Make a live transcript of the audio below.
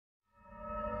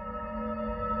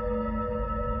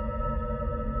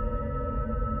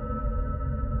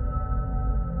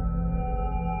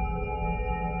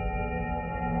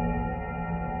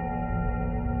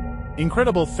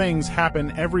Incredible things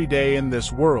happen every day in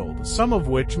this world, some of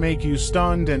which make you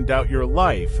stunned and doubt your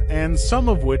life, and some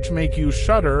of which make you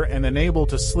shudder and unable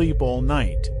to sleep all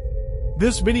night.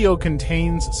 This video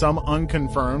contains some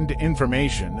unconfirmed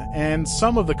information, and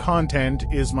some of the content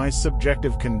is my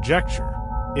subjective conjecture.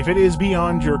 If it is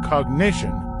beyond your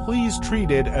cognition, please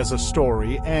treat it as a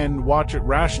story and watch it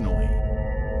rationally.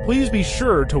 Please be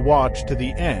sure to watch to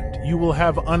the end. You will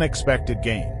have unexpected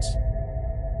gains.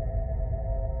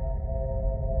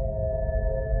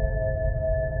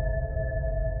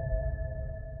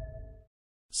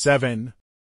 Seven.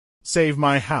 Save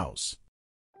My House.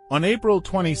 On April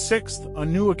 26th, a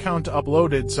new account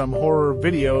uploaded some horror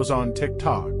videos on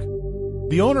TikTok.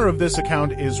 The owner of this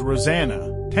account is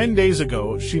Rosanna. 10 days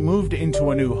ago, she moved into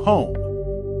a new home.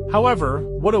 However,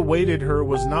 what awaited her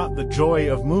was not the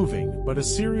joy of moving, but a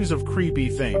series of creepy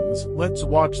things. Let's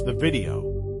watch the video.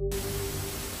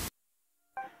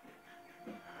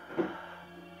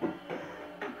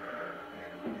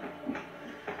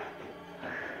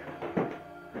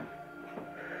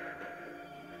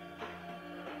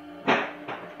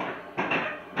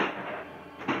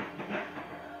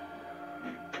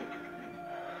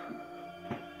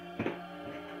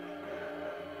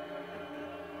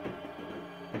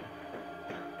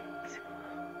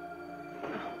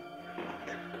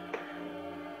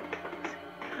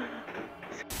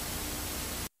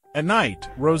 At night,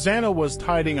 Rosanna was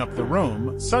tidying up the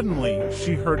room. Suddenly,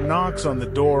 she heard knocks on the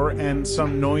door and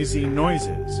some noisy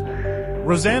noises.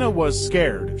 Rosanna was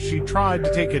scared. She tried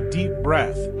to take a deep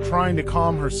breath, trying to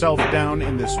calm herself down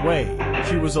in this way.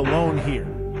 She was alone here.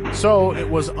 So, it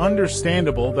was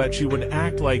understandable that she would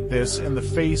act like this in the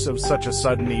face of such a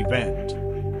sudden event.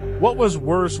 What was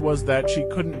worse was that she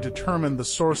couldn't determine the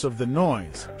source of the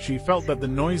noise. She felt that the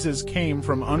noises came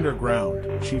from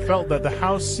underground. She felt that the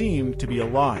house seemed to be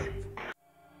alive.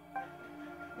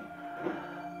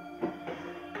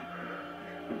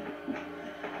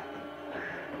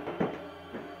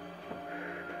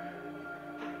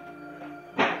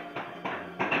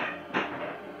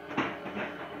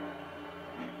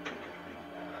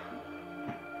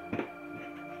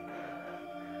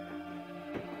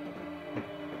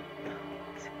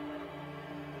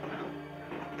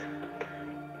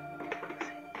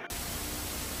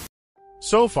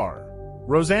 So far,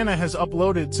 Rosanna has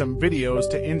uploaded some videos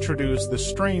to introduce the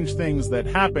strange things that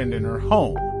happened in her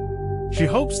home. She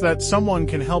hopes that someone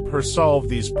can help her solve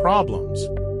these problems.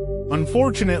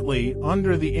 Unfortunately,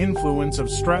 under the influence of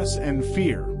stress and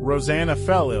fear, Rosanna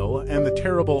fell ill and the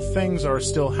terrible things are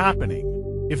still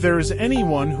happening. If there is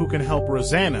anyone who can help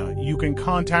Rosanna, you can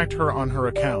contact her on her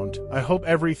account. I hope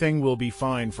everything will be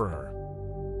fine for her.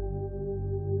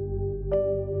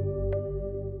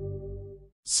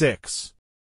 6.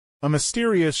 A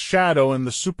mysterious shadow in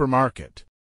the supermarket.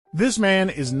 This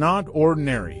man is not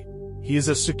ordinary. He is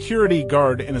a security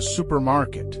guard in a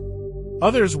supermarket.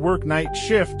 Others work night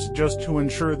shifts just to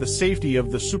ensure the safety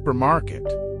of the supermarket.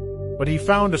 But he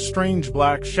found a strange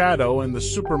black shadow in the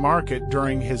supermarket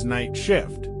during his night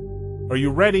shift. Are you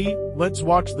ready? Let's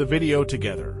watch the video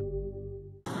together.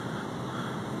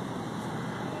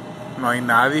 No hay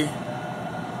nadie.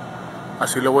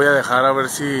 Así lo voy a dejar a ver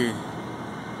si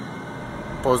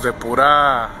pues de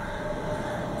pura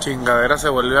chingadera se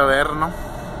vuelve a ver, ¿no?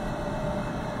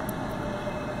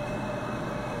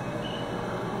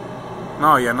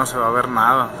 No, ya no se va a ver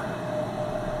nada.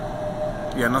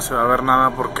 Ya no se va a ver nada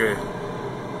porque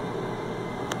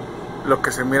lo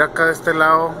que se mira acá de este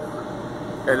lado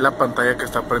es la pantalla que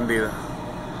está prendida.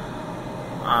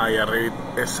 Ahí arriba,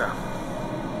 esa.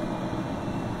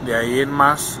 De ahí en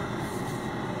más,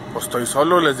 pues estoy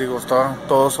solo, les digo, está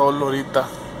todo solo ahorita.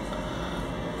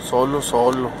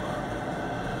 Solo.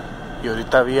 Y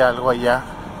ahorita vi algo allá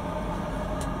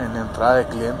en la entrada de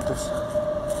clientes.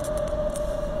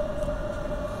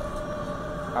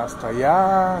 Hasta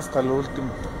allá, hasta el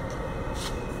último.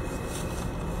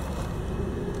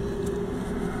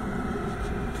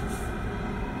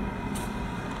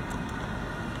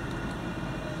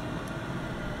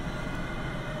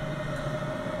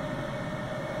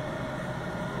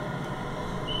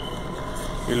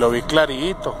 Y lo vi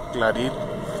clarito.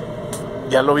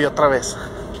 Ya lo vi otra vez.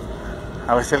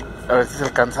 A ver si se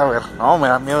alcanza a ver. No, me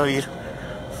da miedo ir.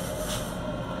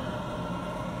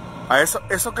 A eso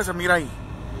que se mira ahí.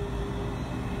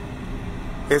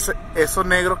 Eso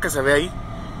negro que se ve ahí.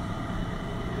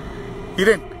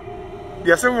 Miren.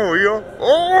 Ya se movió.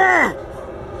 ¡Oh!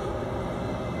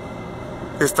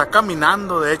 Está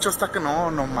caminando. De hecho está que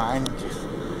no manches.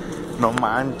 No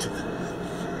manches.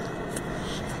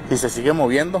 Y se sigue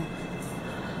moviendo.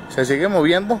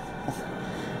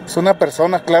 Es una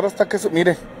persona, claro está que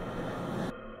mire.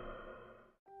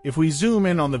 If we zoom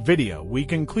in on the video, we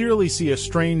can clearly see a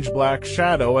strange black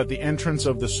shadow at the entrance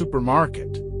of the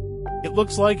supermarket. It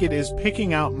looks like it is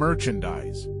picking out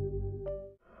merchandise.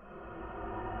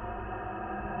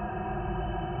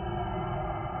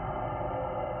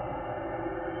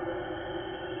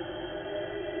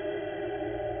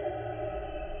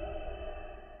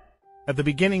 At the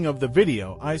beginning of the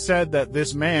video, I said that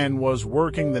this man was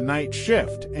working the night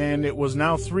shift, and it was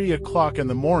now 3 o'clock in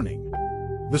the morning.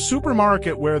 The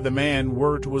supermarket where the man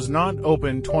worked was not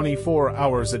open 24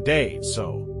 hours a day,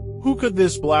 so who could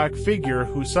this black figure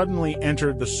who suddenly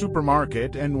entered the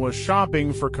supermarket and was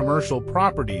shopping for commercial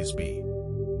properties be?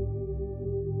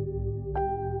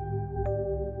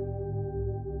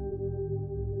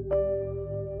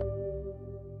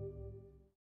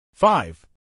 Five.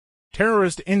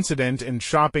 Terrorist incident in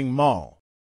shopping mall.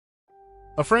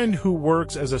 A friend who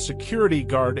works as a security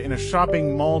guard in a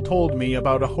shopping mall told me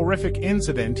about a horrific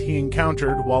incident he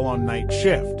encountered while on night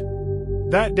shift.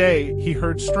 That day, he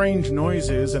heard strange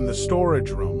noises in the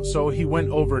storage room, so he went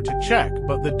over to check,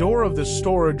 but the door of the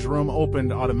storage room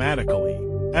opened automatically,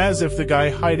 as if the guy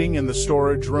hiding in the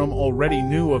storage room already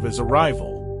knew of his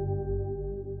arrival.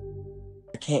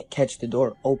 I can't catch the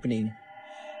door opening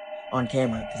on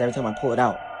camera, because every time I pull it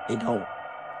out, it don't.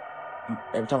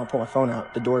 Every time I pull my phone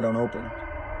out, the door don't open.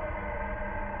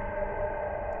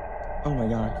 Oh my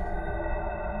god.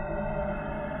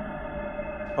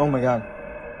 Oh my god.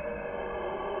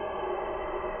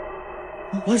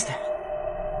 What was that?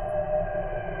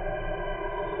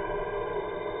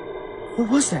 What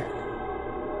was that?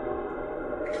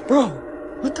 Bro,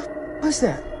 what the f was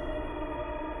that?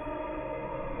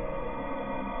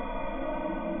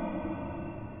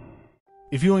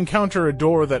 If you encounter a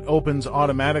door that opens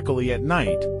automatically at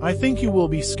night, I think you will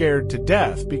be scared to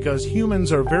death because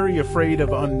humans are very afraid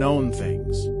of unknown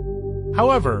things.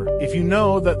 However, if you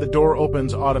know that the door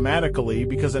opens automatically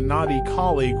because a naughty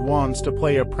colleague wants to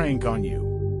play a prank on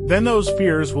you, then those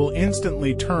fears will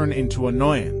instantly turn into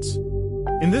annoyance.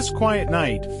 In this quiet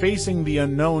night, facing the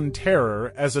unknown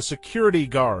terror as a security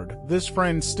guard, this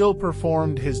friend still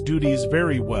performed his duties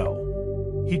very well.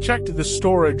 He checked the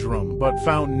storage room but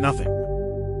found nothing.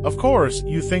 Of course,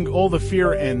 you think all the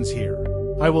fear ends here.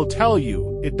 I will tell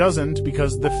you, it doesn't,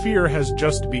 because the fear has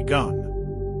just begun.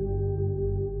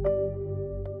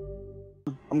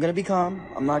 I'm gonna be calm.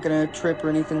 I'm not gonna trip or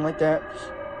anything like that.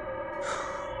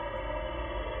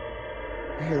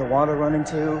 I hear the water running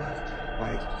too.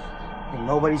 Like,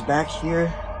 nobody's back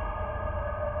here.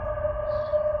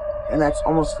 And that's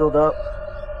almost filled up.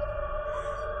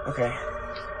 Okay.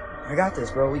 I got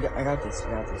this, bro. I got this.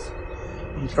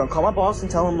 I'm just gonna call my boss and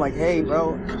tell him, like, hey,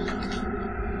 bro.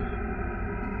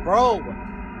 Bro!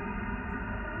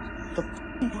 The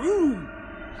f***ing room!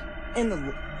 And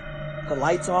the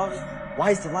light's off?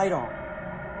 Why is the light on?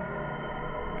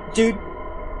 Dude,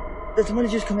 did somebody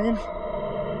just come in?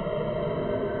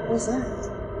 What was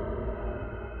that?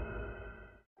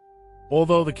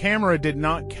 Although the camera did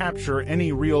not capture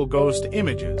any real ghost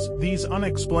images, these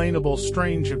unexplainable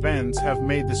strange events have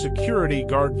made the security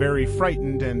guard very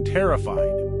frightened and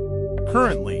terrified.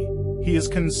 Currently, he is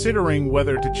considering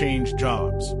whether to change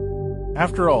jobs.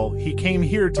 After all, he came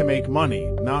here to make money,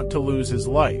 not to lose his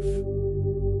life.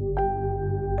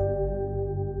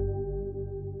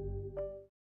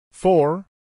 4.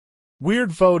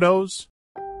 Weird photos.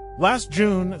 Last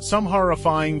June, some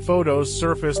horrifying photos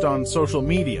surfaced on social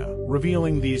media,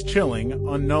 revealing these chilling,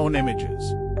 unknown images.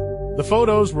 The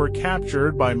photos were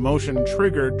captured by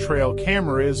motion-triggered trail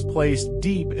cameras placed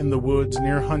deep in the woods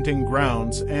near hunting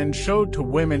grounds and showed to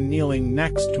women kneeling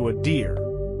next to a deer.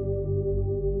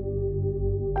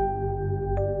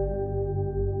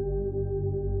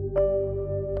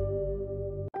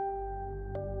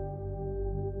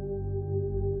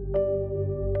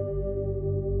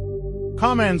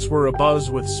 Comments were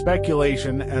abuzz with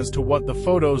speculation as to what the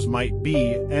photos might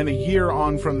be, and a year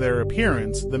on from their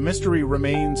appearance, the mystery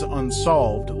remains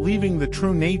unsolved, leaving the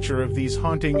true nature of these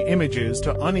haunting images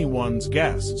to anyone's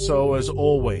guess. So, as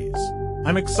always,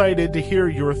 I'm excited to hear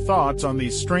your thoughts on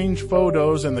these strange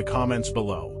photos in the comments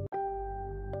below.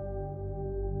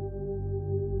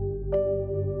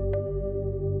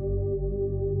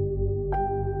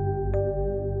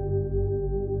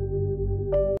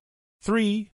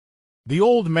 Three. The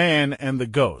Old Man and the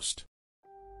Ghost.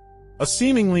 A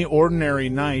seemingly ordinary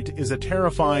night is a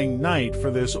terrifying night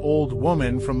for this old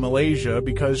woman from Malaysia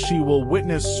because she will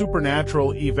witness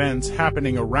supernatural events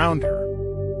happening around her.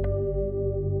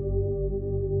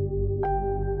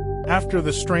 After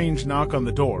the strange knock on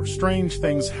the door, strange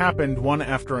things happened one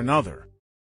after another.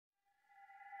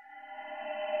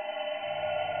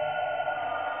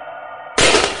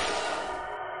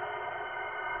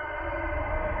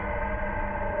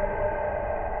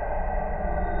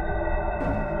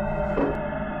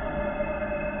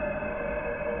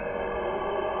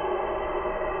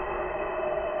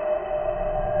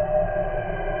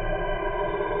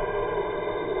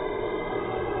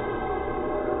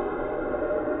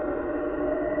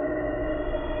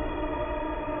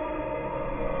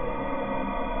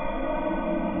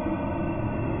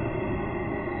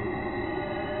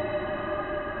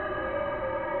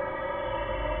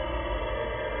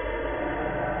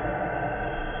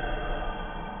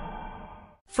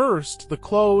 First, the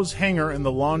clothes hanger in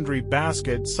the laundry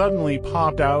basket suddenly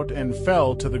popped out and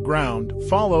fell to the ground,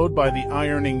 followed by the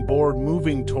ironing board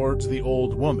moving towards the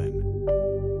old woman.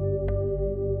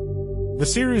 The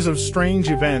series of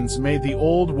strange events made the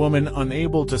old woman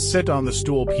unable to sit on the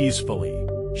stool peacefully.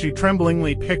 She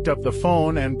tremblingly picked up the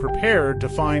phone and prepared to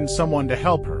find someone to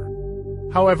help her.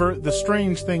 However, the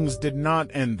strange things did not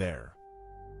end there.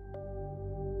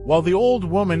 While the old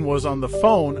woman was on the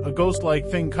phone, a ghost-like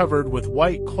thing covered with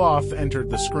white cloth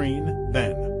entered the screen.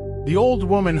 Then, the old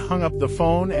woman hung up the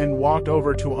phone and walked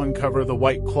over to uncover the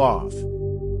white cloth.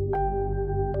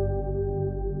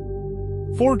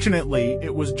 Fortunately,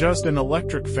 it was just an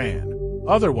electric fan.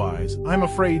 Otherwise, I'm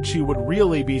afraid she would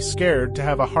really be scared to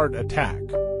have a heart attack.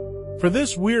 For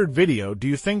this weird video, do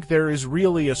you think there is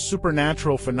really a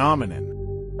supernatural phenomenon?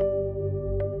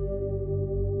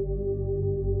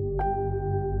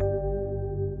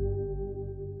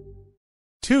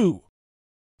 Two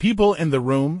people in the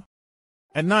room.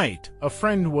 At night, a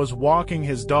friend was walking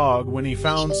his dog when he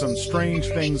found some strange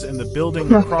things in the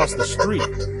building across the street.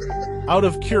 Out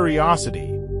of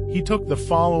curiosity, he took the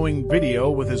following video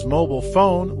with his mobile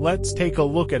phone. Let's take a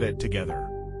look at it together.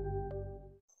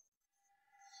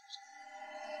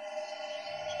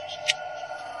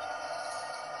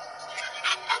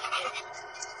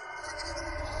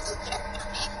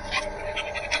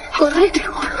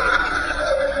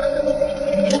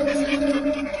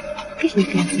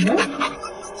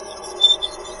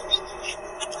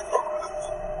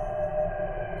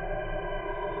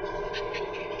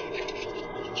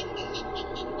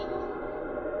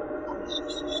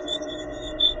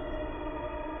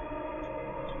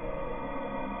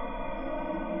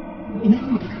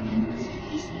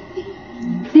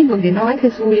 Sí, porque no es que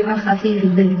sube y baja así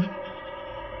del...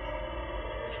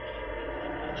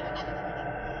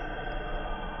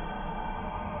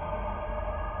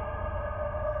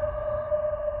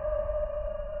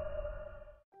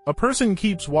 A person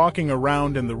keeps walking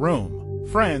around in the room.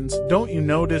 Friends, don't you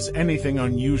notice anything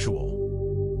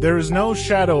unusual? There is no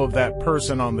shadow of that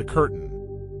person on the curtain.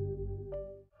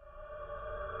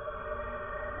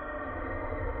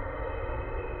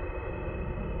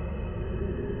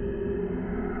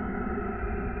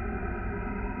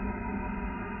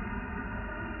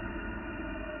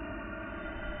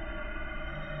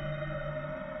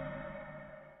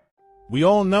 We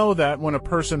all know that when a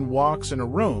person walks in a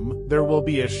room, there will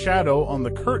be a shadow on the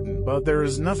curtain, but there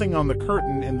is nothing on the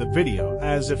curtain in the video,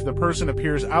 as if the person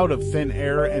appears out of thin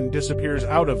air and disappears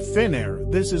out of thin air.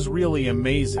 This is really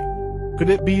amazing. Could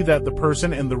it be that the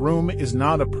person in the room is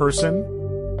not a person?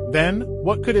 Then,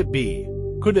 what could it be?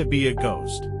 Could it be a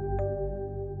ghost?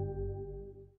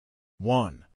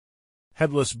 1.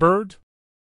 Headless bird.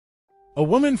 A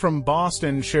woman from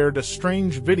Boston shared a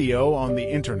strange video on the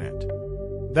internet.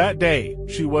 That day,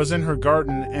 she was in her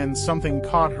garden and something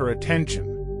caught her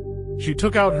attention. She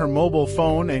took out her mobile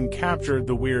phone and captured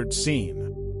the weird scene.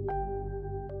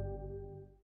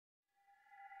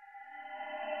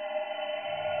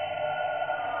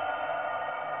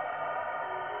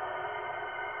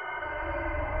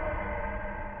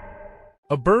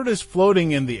 A bird is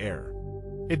floating in the air.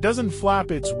 It doesn't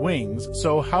flap its wings,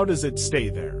 so how does it stay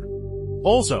there?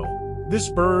 Also, this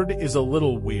bird is a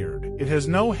little weird. It has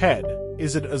no head.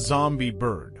 Is it a zombie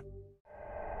bird?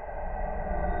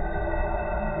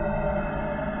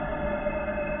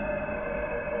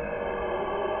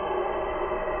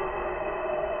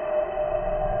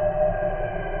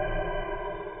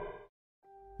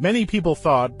 Many people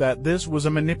thought that this was a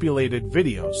manipulated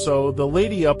video, so the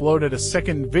lady uploaded a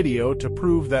second video to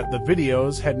prove that the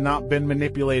videos had not been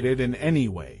manipulated in any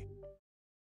way.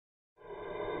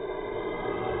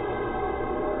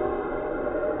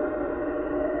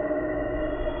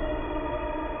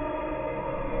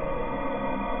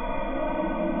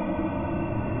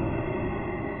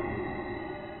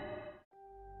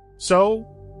 So,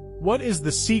 what is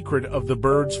the secret of the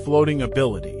bird's floating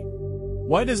ability?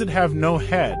 Why does it have no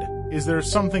head? Is there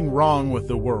something wrong with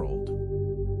the world?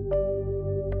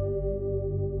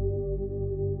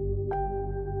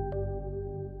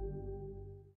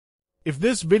 If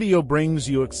this video brings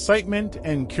you excitement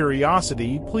and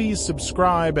curiosity, please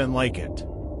subscribe and like it.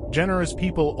 Generous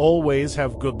people always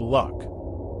have good luck.